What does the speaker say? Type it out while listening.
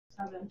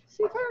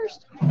See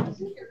first.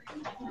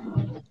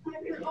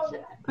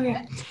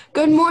 Okay.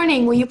 Good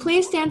morning. Will you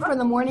please stand for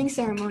the morning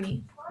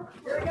ceremony?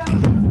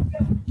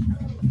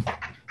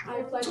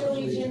 I pledge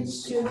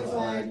allegiance to the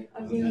flag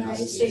of the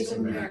United States of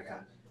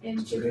America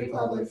and to the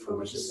republic for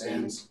which it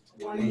stands,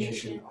 one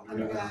nation,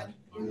 under God,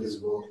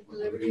 indivisible, with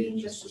liberty and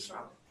justice for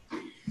all.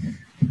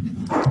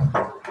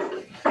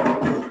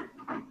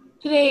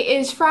 Today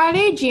is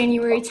Friday,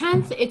 January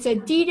 10th. It's a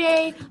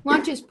D-Day.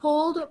 Lunch is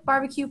pulled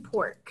barbecue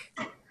pork.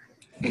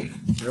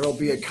 There will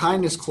be a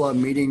Kindness Club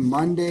meeting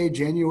Monday,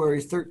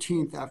 January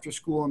 13th after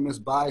school in Ms.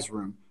 Bai's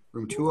room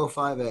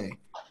 205A.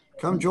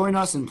 Come join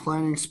us in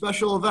planning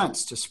special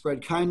events to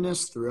spread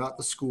kindness throughout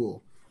the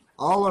school.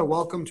 All are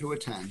welcome to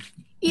attend.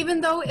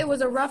 Even though it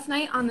was a rough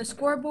night on the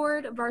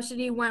scoreboard,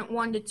 varsity went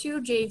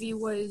 1-2, JV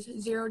was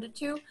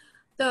 0-2.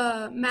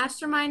 The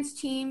Masterminds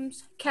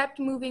teams kept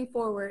moving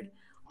forward.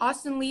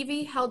 Austin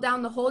Levy held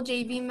down the whole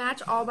JV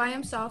match all by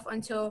himself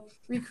until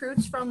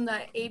recruits from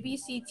the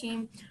ABC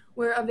team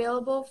were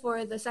available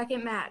for the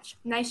second match.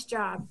 Nice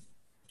job.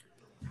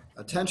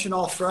 Attention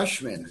all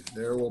freshmen.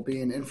 There will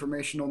be an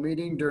informational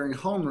meeting during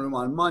homeroom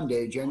on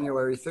Monday,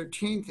 January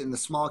 13th in the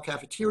small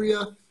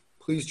cafeteria.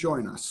 Please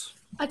join us.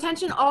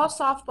 Attention all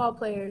softball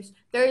players.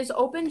 There is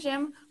open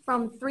gym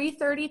from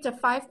 3:30 to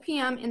 5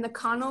 p.m. in the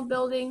Connell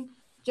Building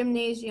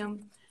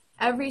Gymnasium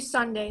every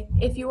Sunday.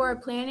 If you are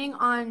planning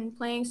on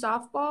playing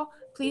softball,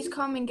 please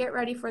come and get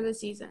ready for the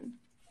season.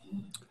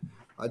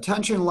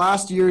 Attention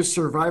last year's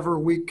Survivor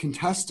Week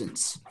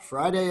contestants.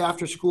 Friday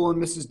after school in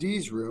Mrs.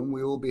 D's room,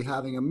 we will be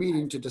having a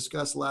meeting to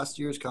discuss last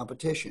year's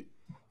competition.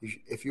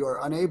 If you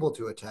are unable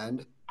to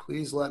attend,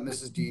 please let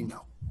Mrs. D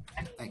know.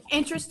 Thank you.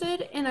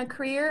 Interested in a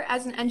career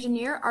as an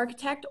engineer,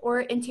 architect,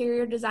 or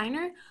interior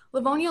designer?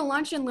 Livonia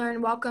Lunch and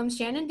Learn welcomes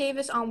Shannon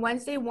Davis on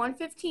Wednesday,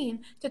 1:15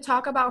 to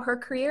talk about her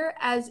career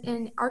as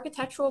an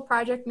architectural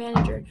project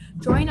manager.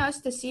 Join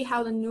us to see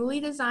how the newly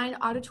designed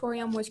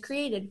auditorium was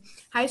created.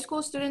 High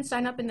school students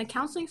sign up in the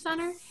counseling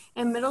center,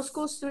 and middle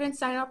school students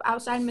sign up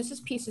outside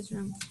Mrs. Peace's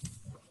room.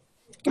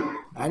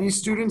 Any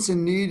students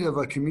in need of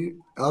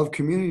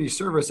community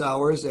service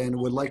hours and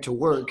would like to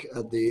work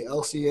at the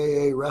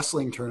LCAA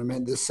wrestling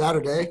tournament this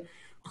Saturday,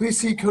 please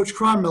see Coach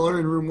Cronmiller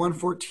in room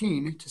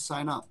 114 to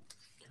sign up.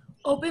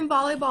 Open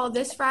volleyball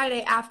this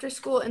Friday after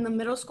school in the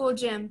middle school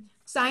gym.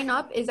 Sign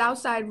up is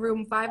outside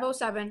room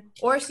 507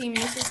 or see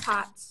Mrs.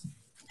 Potts.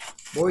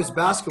 Boys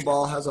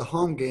basketball has a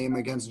home game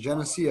against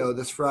Geneseo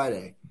this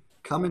Friday.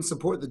 Come and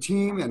support the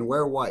team and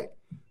wear white.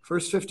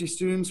 First 50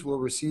 students will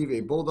receive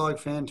a Bulldog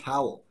fan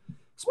towel.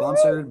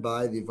 Sponsored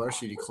by the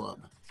Varsity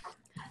Club.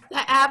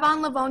 The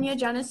Avon Livonia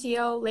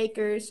Geneseo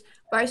Lakers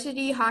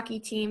varsity hockey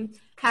team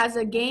has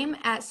a game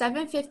at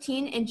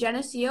 7:15 in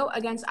Geneseo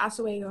against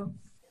Oswego.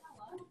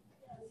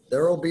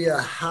 There will be a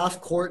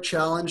half-court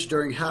challenge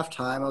during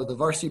halftime of the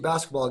varsity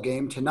basketball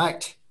game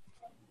tonight.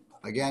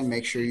 Again,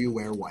 make sure you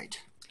wear white.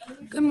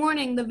 Good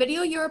morning. The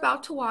video you're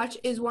about to watch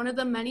is one of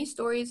the many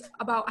stories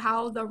about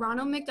how the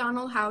Ronald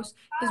McDonald House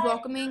is a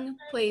welcoming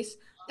place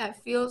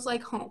that feels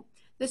like home.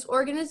 This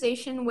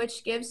organization,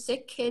 which gives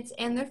sick kids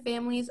and their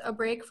families a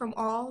break from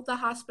all the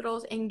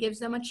hospitals and gives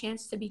them a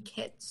chance to be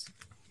kids.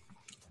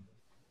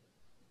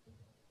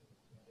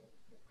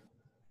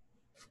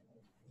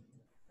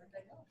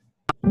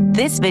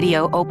 This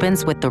video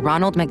opens with the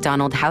Ronald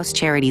McDonald House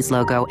Charities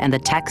logo and the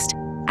text,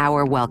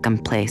 "Our Welcome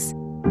Place."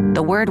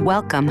 The word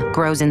welcome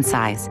grows in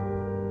size.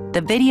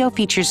 The video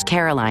features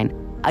Caroline,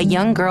 a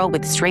young girl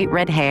with straight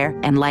red hair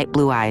and light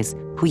blue eyes,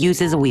 who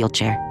uses a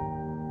wheelchair.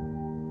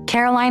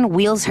 Caroline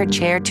wheels her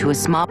chair to a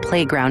small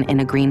playground in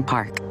a green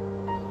park.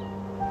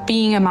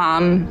 Being a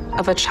mom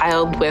of a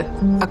child with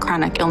a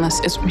chronic illness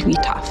is really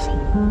tough.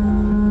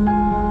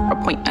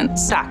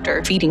 Appointments,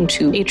 doctor, feeding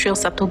tube, atrial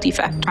septal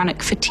defect,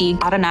 chronic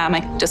fatigue,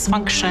 autonomic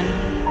dysfunction.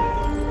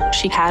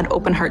 She had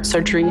open heart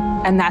surgery,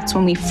 and that's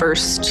when we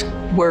first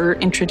were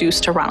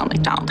introduced to Ronald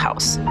McDonald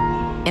House.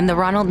 In the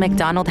Ronald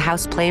McDonald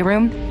House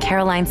playroom,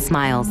 Caroline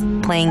smiles,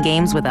 playing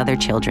games with other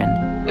children.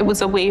 It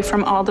was away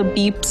from all the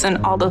beeps and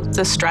all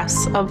the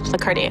stress of the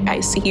cardiac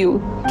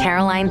ICU.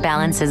 Caroline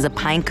balances a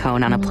pine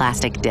cone on a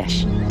plastic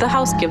dish. The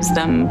house gives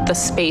them the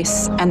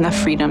space and the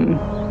freedom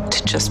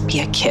to just be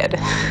a kid.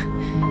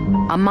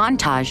 A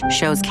montage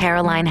shows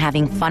Caroline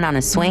having fun on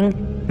a swing,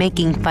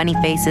 making funny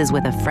faces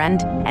with a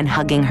friend, and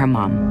hugging her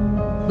mom.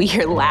 We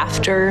hear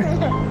laughter.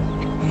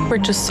 We're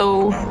just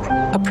so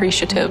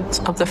appreciative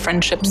of the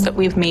friendships that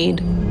we've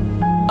made,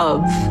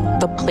 of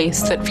the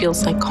place that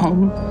feels like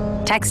home.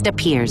 Text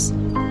appears,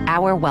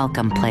 "Our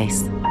Welcome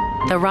Place."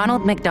 The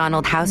Ronald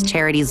McDonald House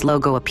Charities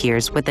logo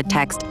appears with the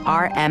text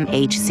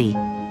RMHC,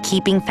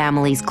 Keeping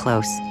Families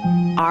Close.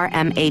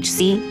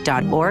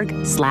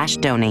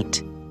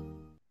 rmhc.org/donate.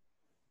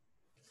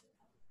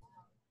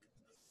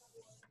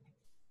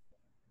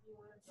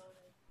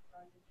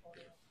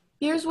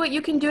 Here's what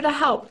you can do to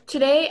help.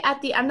 Today,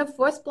 at the end of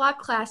fourth block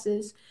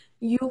classes,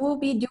 you will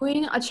be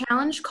doing a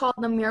challenge called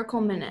the Miracle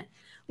Minute.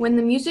 When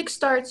the music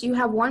starts, you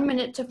have 1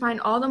 minute to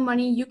find all the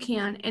money you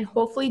can and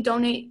hopefully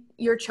donate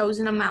your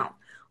chosen amount.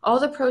 All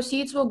the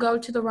proceeds will go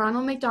to the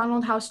Ronald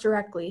McDonald House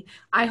directly.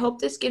 I hope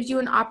this gives you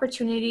an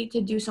opportunity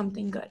to do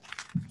something good.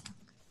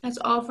 That's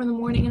all for the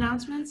morning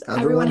announcements.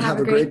 Everyone have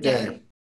a great day.